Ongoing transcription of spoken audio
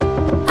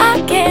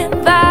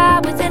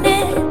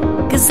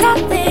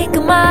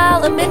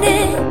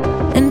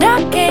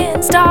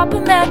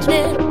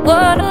imagining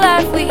what a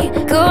life we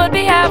could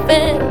be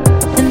having.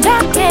 And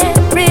I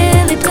can't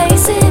really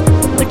place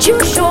it, but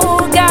you sure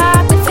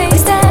got the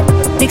face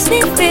that makes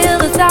me feel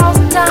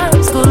 1,000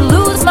 times. Could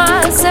lose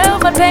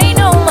myself, I'd pay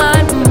no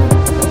mind.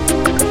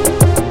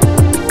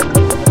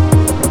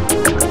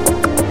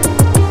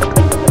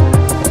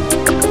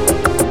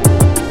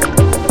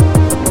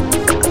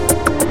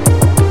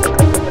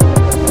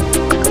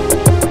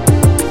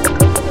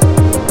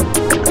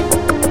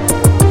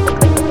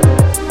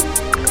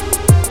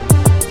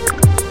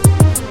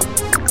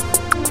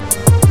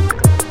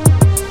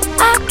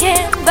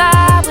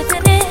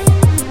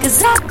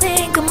 I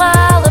think a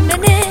mile a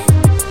minute,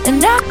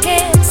 and I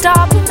can't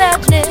stop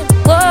imagining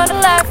what a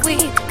life we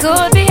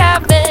could